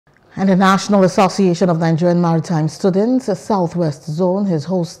And the National Association of Nigerian Maritime Students, Southwest Zone, has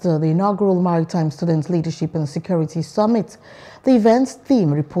hosted the inaugural Maritime Students Leadership and Security Summit. The event's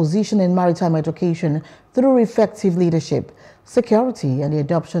theme, Repositioning Maritime Education through Effective Leadership, Security and the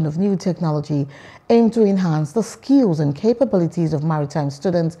Adoption of New Technology, aim to enhance the skills and capabilities of maritime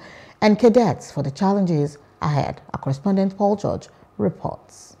students and cadets for the challenges ahead. Our correspondent Paul George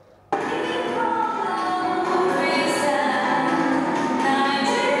reports.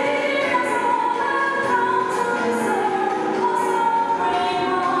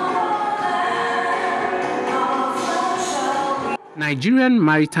 Nigerian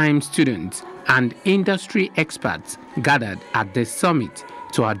maritime students and industry experts gathered at the summit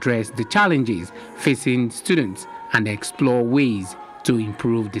to address the challenges facing students and explore ways to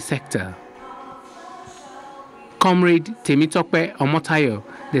improve the sector. Comrade Temitope Omotayo,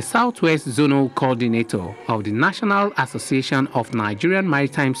 the Southwest Zonal Coordinator of the National Association of Nigerian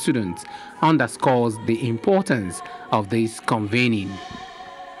Maritime Students, underscores the importance of this convening.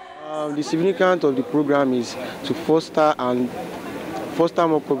 The significance of the program is to foster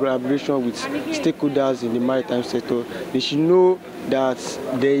more collaboration with stakeholders in the maritime sector. They should know that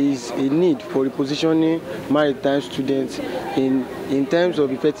there is a need for repositioning maritime students in terms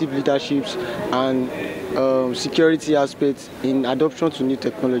of effective leaderships and security aspects in adoption to new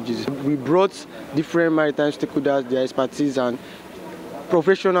technologies. We brought different maritime stakeholders, their expertise and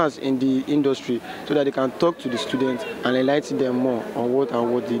professionals in the industry so that they can talk to the students and enlighten them more on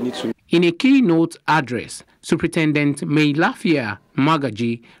what they need to know. In a keynote address, Superintendent Meilafia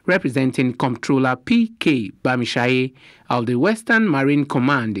Magaji, representing Comptroller P.K. Bamishaye of the Western Marine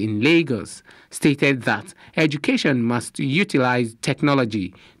Command in Lagos, stated that education must utilize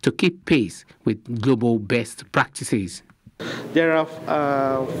technology to keep pace with global best practices. There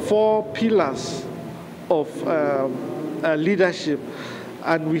are 4 pillars of leadership,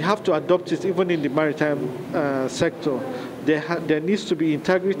 and we have to adopt it even in the maritime sector. There needs to be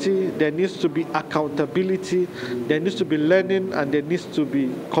integrity, there needs to be accountability, there needs to be learning, and there needs to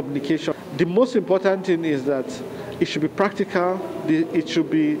be communication. The most important thing is that it should be practical, it should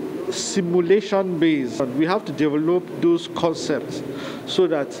be simulation-based. We have to develop those concepts so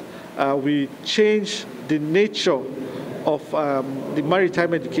that we change the nature of the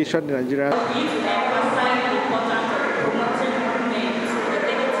maritime education in Nigeria.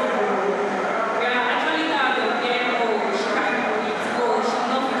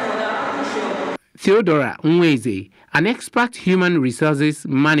 Theodora Nweze, an expert human resources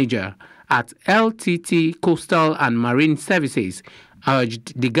manager at LTT Coastal and Marine Services,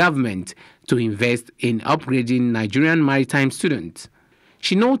 urged the government to invest in upgrading Nigerian maritime students.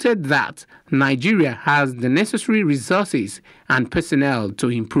 She noted that Nigeria has the necessary resources and personnel to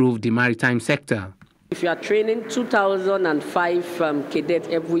improve the maritime sector. If you are training 2,005 cadets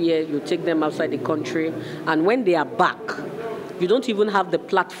every year, you take them outside the country, and when they are back, you don't even have the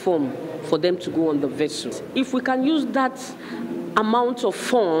platform for them to go on the vessels. If we can use that amount of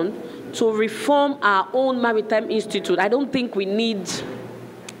fund to reform our own maritime institute, I don't think we need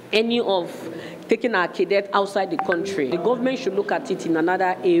any of taking our cadets outside the country. The government should look at it in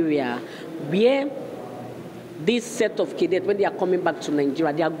another area where this set of cadets, when they are coming back to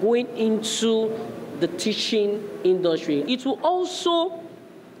Nigeria, they are going into the teaching industry. It will also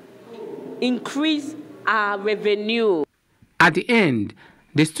increase our revenue. At the end,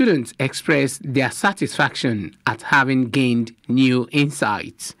 the students expressed their satisfaction at having gained new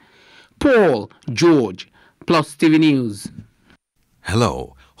insights. Paul George, Plus TV News.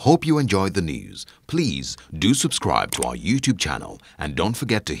 Hello, hope you enjoyed the news. Please do subscribe to our YouTube channel and don't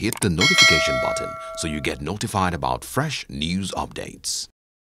forget to hit the notification button so you get notified about fresh news updates.